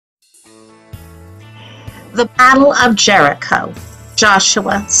The Battle of Jericho,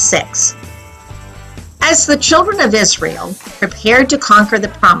 Joshua 6. As the children of Israel prepared to conquer the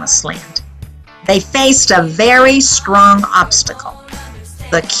Promised Land, they faced a very strong obstacle,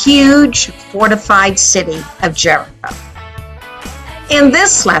 the huge fortified city of Jericho. In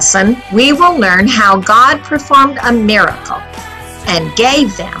this lesson, we will learn how God performed a miracle and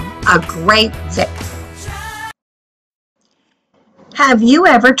gave them a great victory. Have you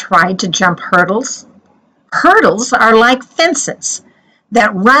ever tried to jump hurdles? Hurdles are like fences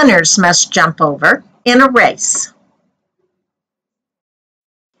that runners must jump over in a race.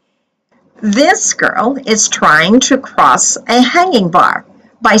 This girl is trying to cross a hanging bar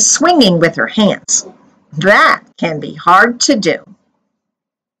by swinging with her hands. That can be hard to do.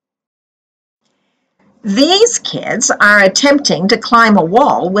 These kids are attempting to climb a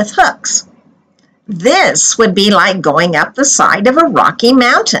wall with hooks. This would be like going up the side of a rocky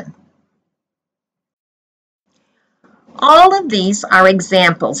mountain. All of these are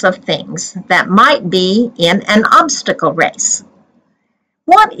examples of things that might be in an obstacle race.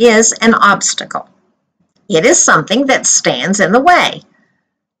 What is an obstacle? It is something that stands in the way.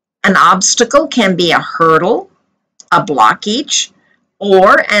 An obstacle can be a hurdle, a blockage,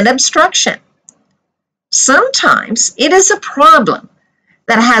 or an obstruction. Sometimes it is a problem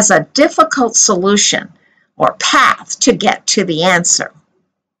that has a difficult solution or path to get to the answer.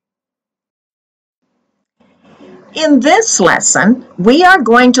 In this lesson, we are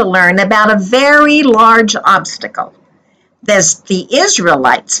going to learn about a very large obstacle that the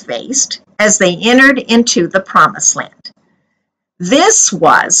Israelites faced as they entered into the Promised Land. This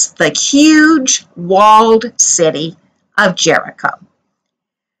was the huge walled city of Jericho.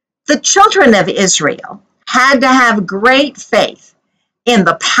 The children of Israel had to have great faith in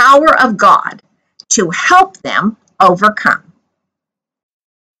the power of God to help them overcome.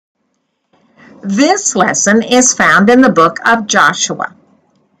 This lesson is found in the book of Joshua.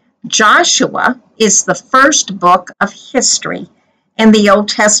 Joshua is the first book of history in the Old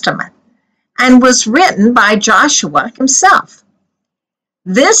Testament and was written by Joshua himself.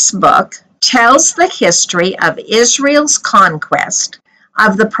 This book tells the history of Israel's conquest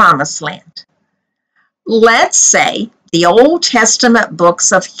of the Promised Land. Let's say the Old Testament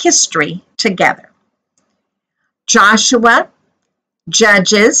books of history together. Joshua,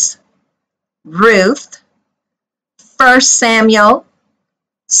 Judges, Ruth, 1 Samuel,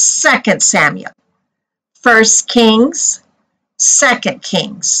 2 Samuel, 1 Kings, 2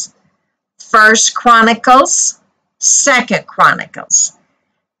 Kings, 1 Chronicles, 2 Chronicles,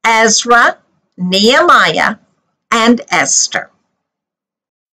 Ezra, Nehemiah, and Esther.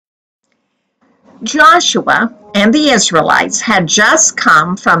 Joshua and the Israelites had just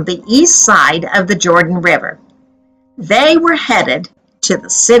come from the east side of the Jordan River. They were headed to the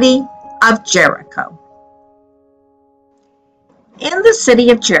city of Jericho. In the city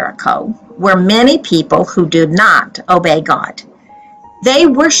of Jericho were many people who did not obey God. They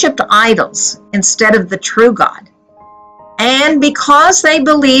worshiped idols instead of the true God. And because they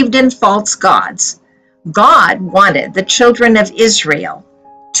believed in false gods, God wanted the children of Israel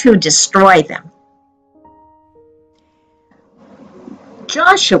to destroy them.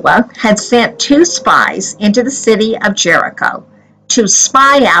 Joshua had sent 2 spies into the city of Jericho to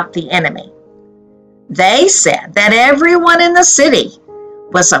spy out the enemy. They said that everyone in the city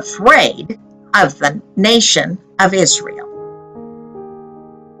was afraid of the nation of Israel.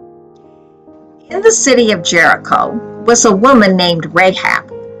 In the city of Jericho was a woman named Rahab.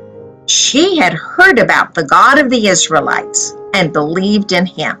 She had heard about the God of the Israelites and believed in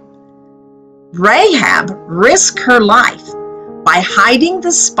him. Rahab risked her life by hiding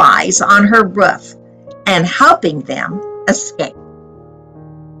the spies on her roof and helping them escape.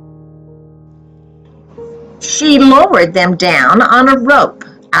 She lowered them down on a rope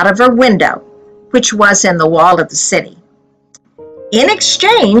out of her window, which was in the wall of the city. In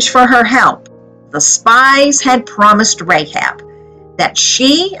exchange for her help, the spies had promised Rahab that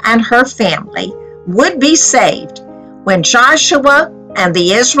she and her family would be saved when Joshua and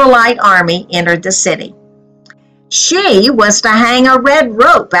the Israelite army entered the city. She was to hang a red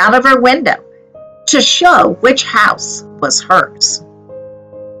rope out of her window to show which house was hers.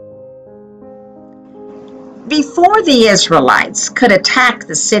 Before the Israelites could attack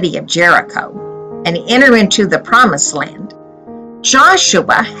the city of Jericho and enter into the Promised Land,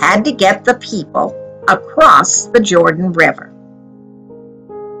 Joshua had to get the people across the Jordan River.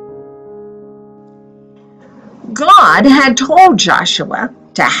 God had told Joshua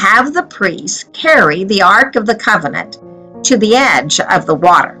to have the priests carry the Ark of the Covenant to the edge of the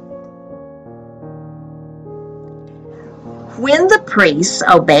water. When the priests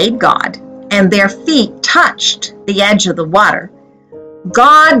obeyed God and their feet touched the edge of the water,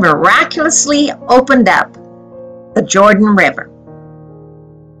 God miraculously opened up the Jordan River.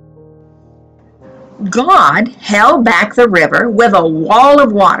 God held back the river with a wall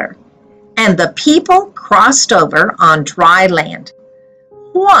of water, and the people crossed over on dry land.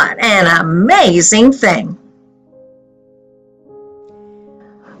 What an amazing thing!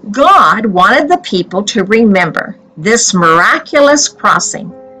 God wanted the people to remember this miraculous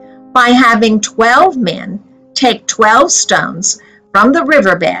crossing by having 12 men take 12 stones from the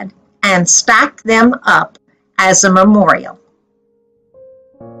riverbed and stack them up as a memorial.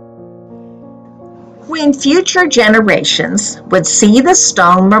 When future generations would see the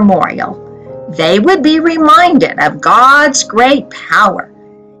stone memorial, they would be reminded of God's great power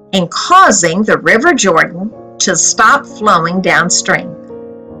in causing the River Jordan to stop flowing downstream.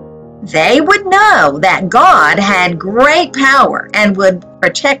 They would know that God had great power and would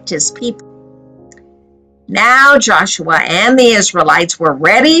protect his people. Now Joshua and the Israelites were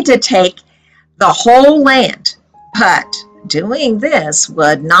ready to take the whole land, but doing this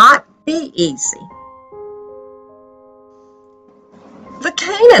would not be easy. The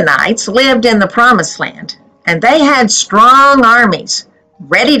Canaanites lived in the Promised Land, and they had strong armies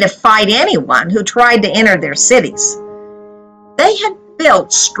ready to fight anyone who tried to enter their cities. They had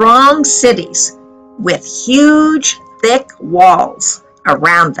built strong cities with huge, thick walls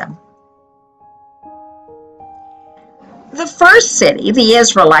around them. The first city the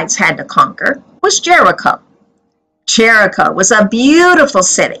Israelites had to conquer was Jericho. Jericho was a beautiful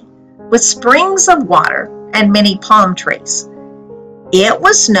city with springs of water and many palm trees. It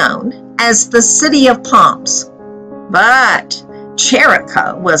was known as the City of Palms, but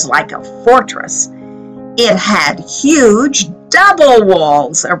Jericho was like a fortress. It had huge double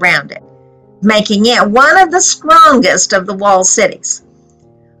walls around it, making it one of the strongest of the walled cities.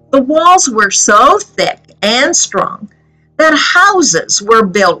 The walls were so thick and strong that houses were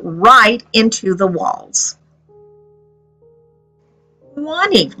built right into the walls.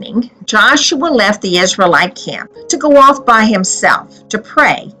 One evening, Joshua left the Israelite camp to go off by himself to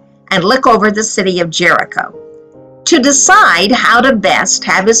pray and look over the city of Jericho to decide how to best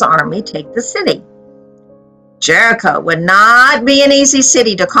have his army take the city. Jericho would not be an easy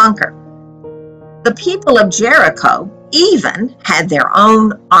city to conquer. The people of Jericho even had their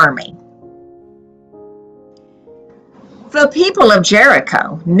own army. The people of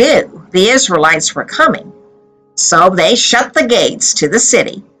Jericho knew the Israelites were coming, so they shut the gates to the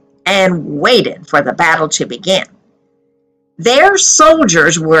city and waited for the battle to begin. Their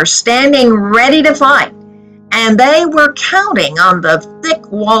soldiers were standing ready to fight, and they were counting on the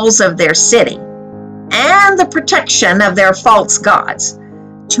thick walls of their city and the protection of their false gods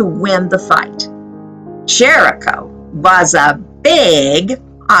to win the fight. Jericho was a big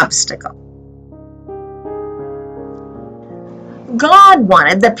obstacle. God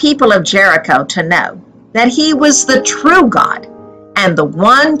wanted the people of Jericho to know that he was the true God and the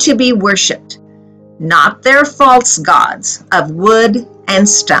one to be worshipped, not their false gods of wood and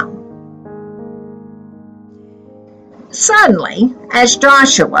stone. Suddenly, as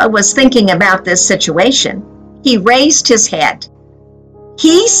Joshua was thinking about this situation, he raised his head.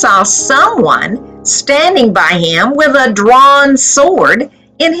 He saw someone standing by him with a drawn sword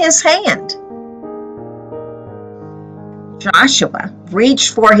in his hand. Joshua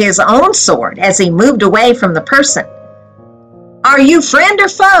reached for his own sword as he moved away from the person. "Are you friend or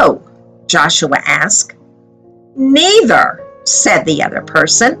foe?" Joshua asked. "Neither," said the other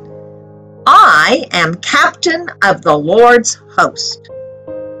person. "I am captain of the Lord's host."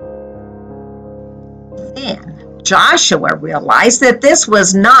 Then Joshua realized that this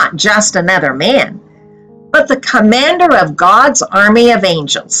was not just another man, but the commander of God's army of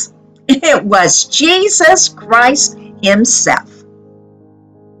angels. It was Jesus Christ himself.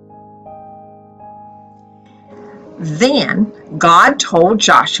 Then God told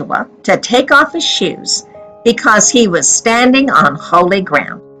Joshua to take off his shoes because he was standing on holy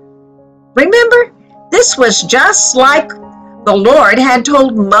ground. Remember, this was just like the Lord had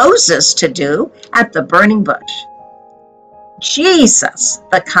told Moses to do at the burning bush. Jesus,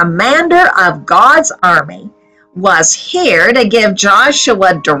 the commander of God's army, was here to give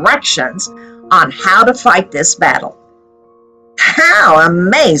Joshua directions on how to fight this battle. How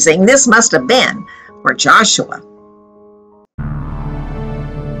amazing this must have been for Joshua.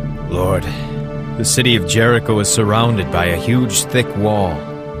 Lord, the city of Jericho is surrounded by a huge, thick wall.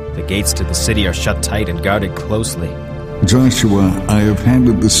 The gates to the city are shut tight and guarded closely. Joshua, I have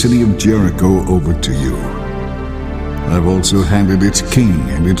handed the city of Jericho over to you. I've also handed its king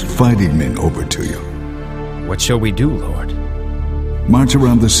and its fighting men over to you. What shall we do, Lord? March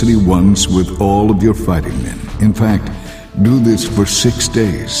around the city once with all of your fighting men. In fact, do this for 6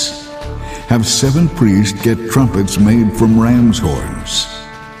 days. Have 7 priests get trumpets made from ram's horns.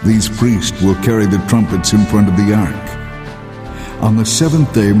 These priests will carry the trumpets in front of the ark. On the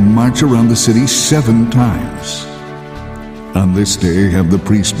 7th day, march around the city 7 times. On this day, have the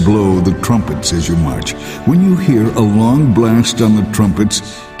priests blow the trumpets as you march. When you hear a long blast on the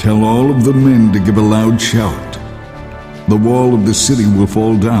trumpets, tell all of the men to give a loud shout. The wall of the city will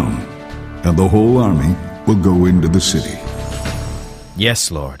fall down, and the whole army will go into the city. Yes,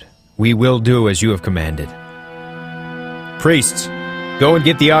 Lord. We will do as you have commanded. Priests, go and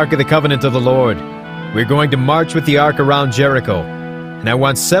get the Ark of the Covenant of the Lord. We're going to march with the Ark around Jericho, and I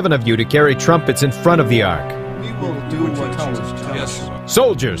want 7 of you to carry trumpets in front of the Ark. We will do what you tell us to. Yes.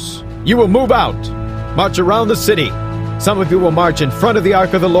 Soldiers, you will move out. March around the city. Some of you will march in front of the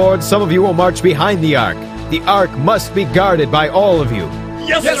Ark of the Lord. Some of you will march behind the Ark. The Ark must be guarded by all of you.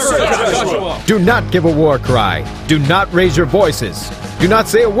 Yes, sir, Joshua. Do not give a war cry. Do not raise your voices. Do not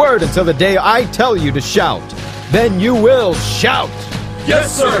say a word until the day I tell you to shout. Then you will shout.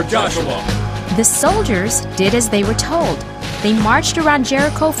 Yes, sir, Joshua. The soldiers did as they were told. They marched around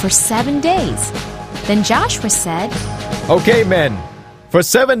Jericho for 7 days. Then Joshua said, Okay, men. For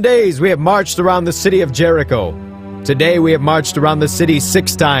 7 days we have marched around the city of Jericho. Today we have marched around the city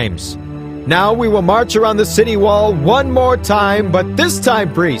 6 times. Now we will march around the city wall 1 more time, but this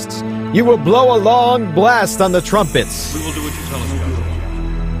time, priests, you will blow a long blast on the trumpets. We will do what you tell us,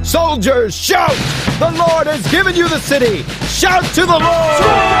 Joshua. Soldiers, shout! The Lord has given you the city! Shout to the Lord!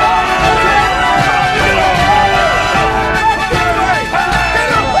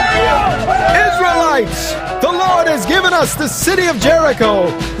 Israelites! The Lord has given us the city of Jericho!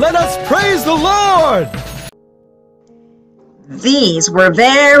 Let us praise the Lord! These were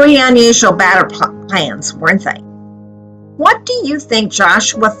very unusual battle plans, weren't they? What do you think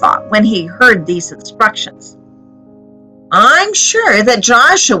Joshua thought when he heard these instructions? I'm sure that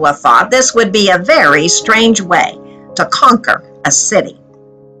Joshua thought this would be a very strange way to conquer a city.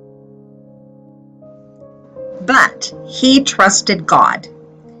 But he trusted God,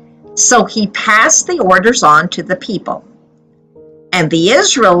 so he passed the orders on to the people. And the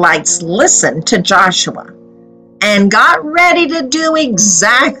Israelites listened to Joshua and got ready to do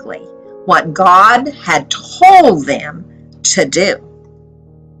exactly what God had told them to do.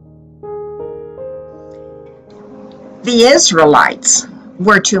 The Israelites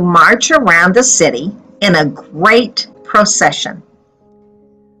were to march around the city in a great procession.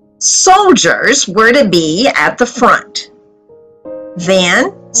 Soldiers were to be at the front.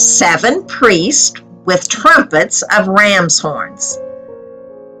 Then 7 priests with trumpets of ram's horns,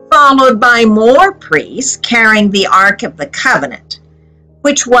 followed by more priests carrying the Ark of the Covenant,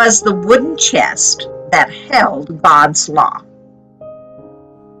 which was the wooden chest that held God's law.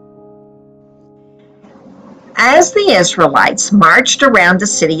 As the Israelites marched around the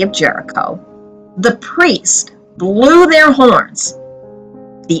city of Jericho, the priests blew their horns.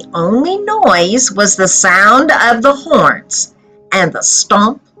 The only noise was the sound of the horns and the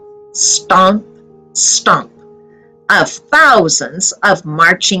stomp, stomp, stomp of thousands of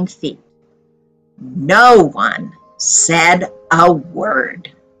marching feet. No one said a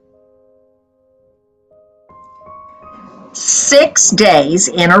word. 6 days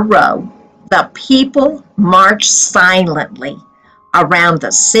in a row, the people marched silently around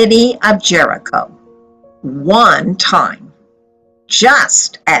the city of Jericho 1 time,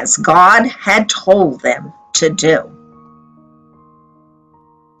 just as God had told them to do.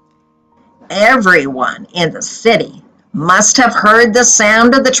 Everyone in the city must have heard the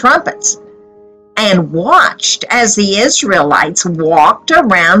sound of the trumpets and watched as the Israelites walked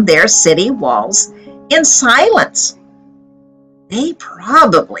around their city walls in silence. They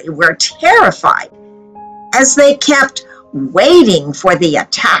probably were terrified as they kept waiting for the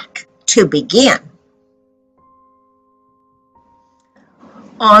attack to begin.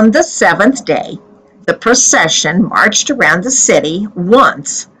 On the 7th day, the procession marched around the city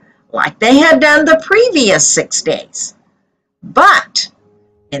once, like they had done the previous 6 days. But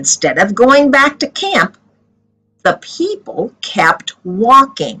instead of going back to camp, the people kept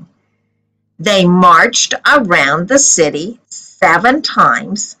walking. They marched around the city 7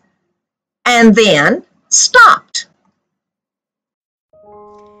 times and then stopped.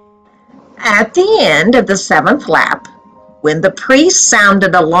 At the end of the 7th lap, when the priests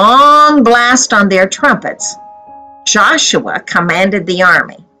sounded a long blast on their trumpets, Joshua commanded the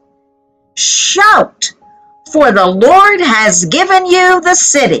army, "Shout, for the Lord has given you the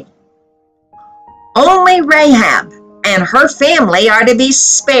city. Only Rahab and her family are to be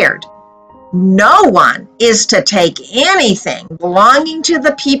spared. No one is to take anything belonging to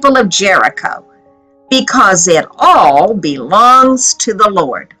the people of Jericho, because it all belongs to the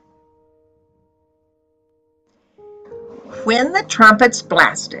Lord. When the trumpets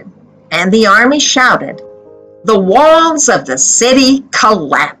blasted and the army shouted, the walls of the city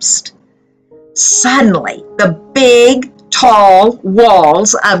collapsed. Suddenly, the big, tall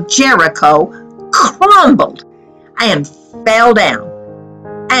walls of Jericho crumbled and fell down,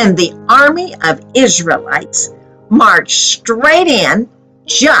 and the army of Israelites marched straight in,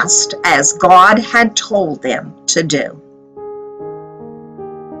 just as God had told them to do.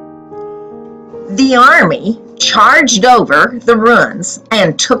 The army charged over the ruins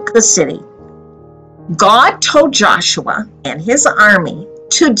and took the city. God told Joshua and his army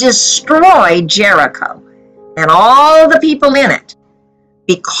to destroy Jericho and all the people in it,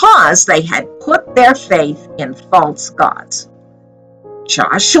 because they had put their faith in false gods.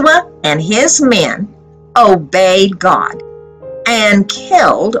 Joshua and his men obeyed God and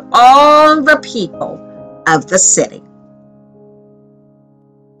killed all the people of the city.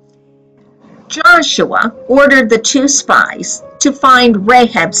 Joshua ordered the 2 spies to find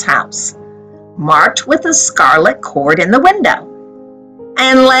Rahab's house, marked with a scarlet cord in the window,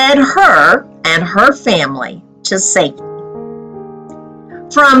 and led her and her family to safety.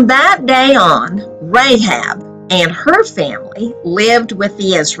 From that day on, Rahab and her family lived with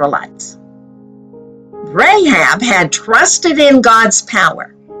the Israelites. Rahab had trusted in God's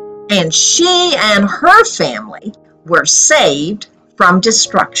power, and she and her family were saved from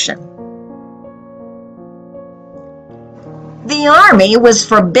destruction. The army was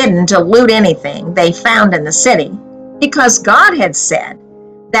forbidden to loot anything they found in the city, because God had said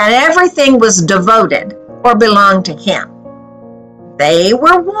that everything was devoted or belonged to Him. They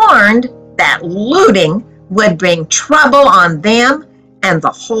were warned that looting would bring trouble on them and the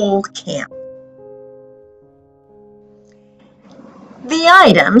whole camp. The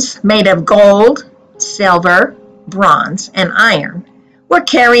items made of gold, silver, bronze, and iron were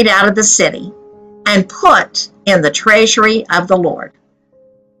carried out of the city and put in the treasury of the Lord.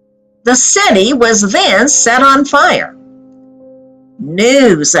 The city was then set on fire.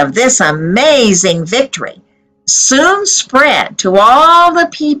 News of this amazing victory soon spread to all the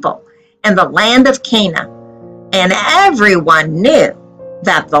people in the land of Canaan, and everyone knew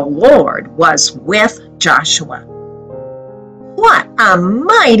that the Lord was with Joshua. What a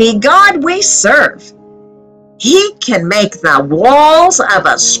mighty God we serve! He can make the walls of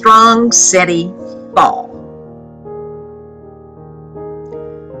a strong city fall.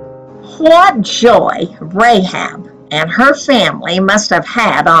 What joy Rahab and her family must have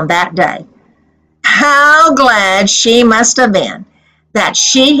had on that day. How glad she must have been that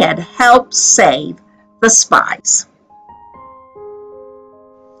she had helped save the spies.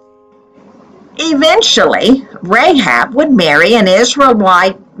 Eventually, Rahab would marry an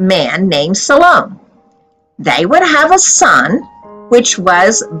Israelite man named Salome. They would have a son, which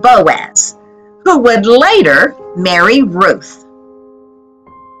was Boaz, who would later marry Ruth.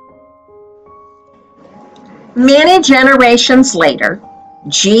 Many generations later,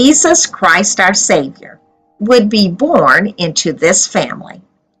 Jesus Christ our Savior would be born into this family.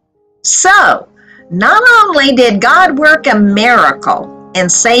 So, not only did God work a miracle in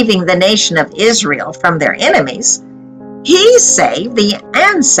saving the nation of Israel from their enemies, He saved the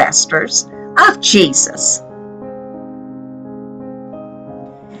ancestors of Jesus.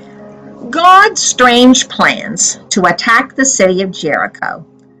 God's strange plans to attack the city of Jericho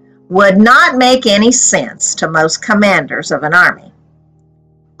would not make any sense to most commanders of an army.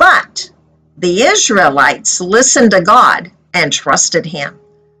 But the Israelites listened to God and trusted Him.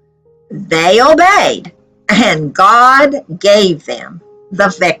 They obeyed, and God gave them the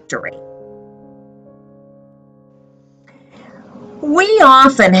victory. We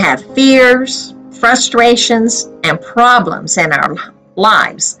often have fears, frustrations, and problems in our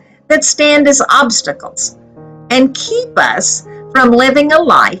lives that stand as obstacles and keep us from living a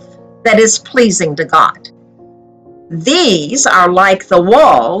life that is pleasing to God. These are like the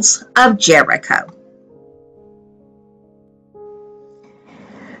walls of Jericho.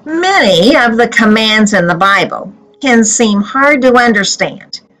 Many of the commands in the Bible can seem hard to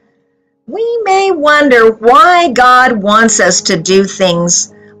understand. We may wonder why God wants us to do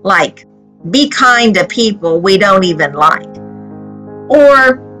things like be kind to people we don't even like,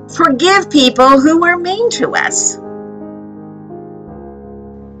 or forgive people who are mean to us.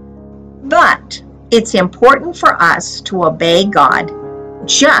 But it's important for us to obey God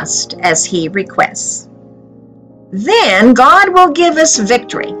just as He requests. Then God will give us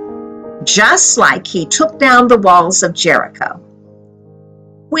victory, just like He took down the walls of Jericho.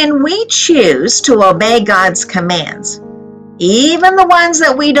 When we choose to obey God's commands, even the ones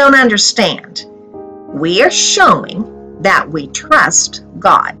that we don't understand, we are showing that we trust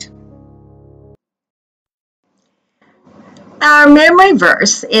God. Our memory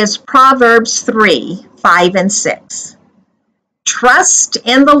verse is Proverbs 3:5 and 6. Trust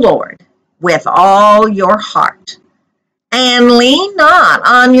in the Lord with all your heart, and lean not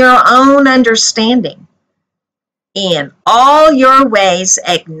on your own understanding. In all your ways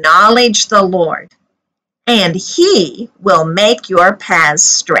acknowledge the Lord, and He will make your paths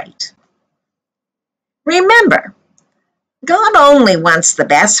straight. Remember, God only wants the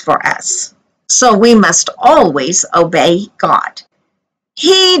best for us, so we must always obey God.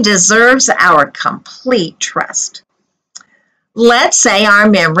 He deserves our complete trust. Let's say our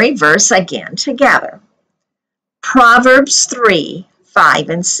memory verse again together. Proverbs 3:5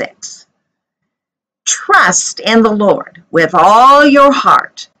 and 6. Trust in the Lord with all your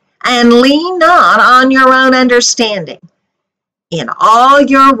heart, and lean not on your own understanding. In all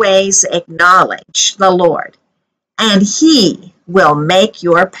your ways acknowledge the Lord, and He will make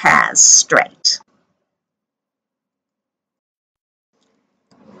your paths straight.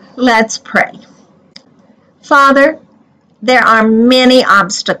 Let's pray. Father, there are many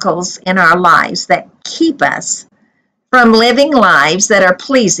obstacles in our lives that keep us from living lives that are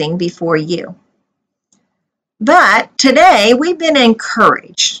pleasing before you. But today we've been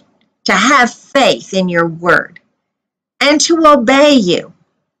encouraged to have faith in your word and to obey you,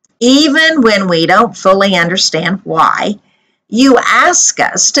 even when we don't fully understand why you ask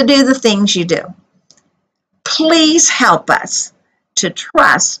us to do the things you do. Please help us to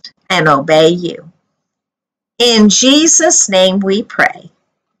trust and obey you. In Jesus' name we pray.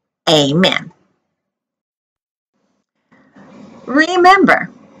 Amen. Remember,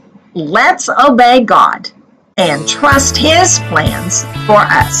 let's obey God and trust His plans for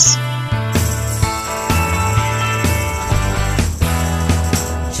us.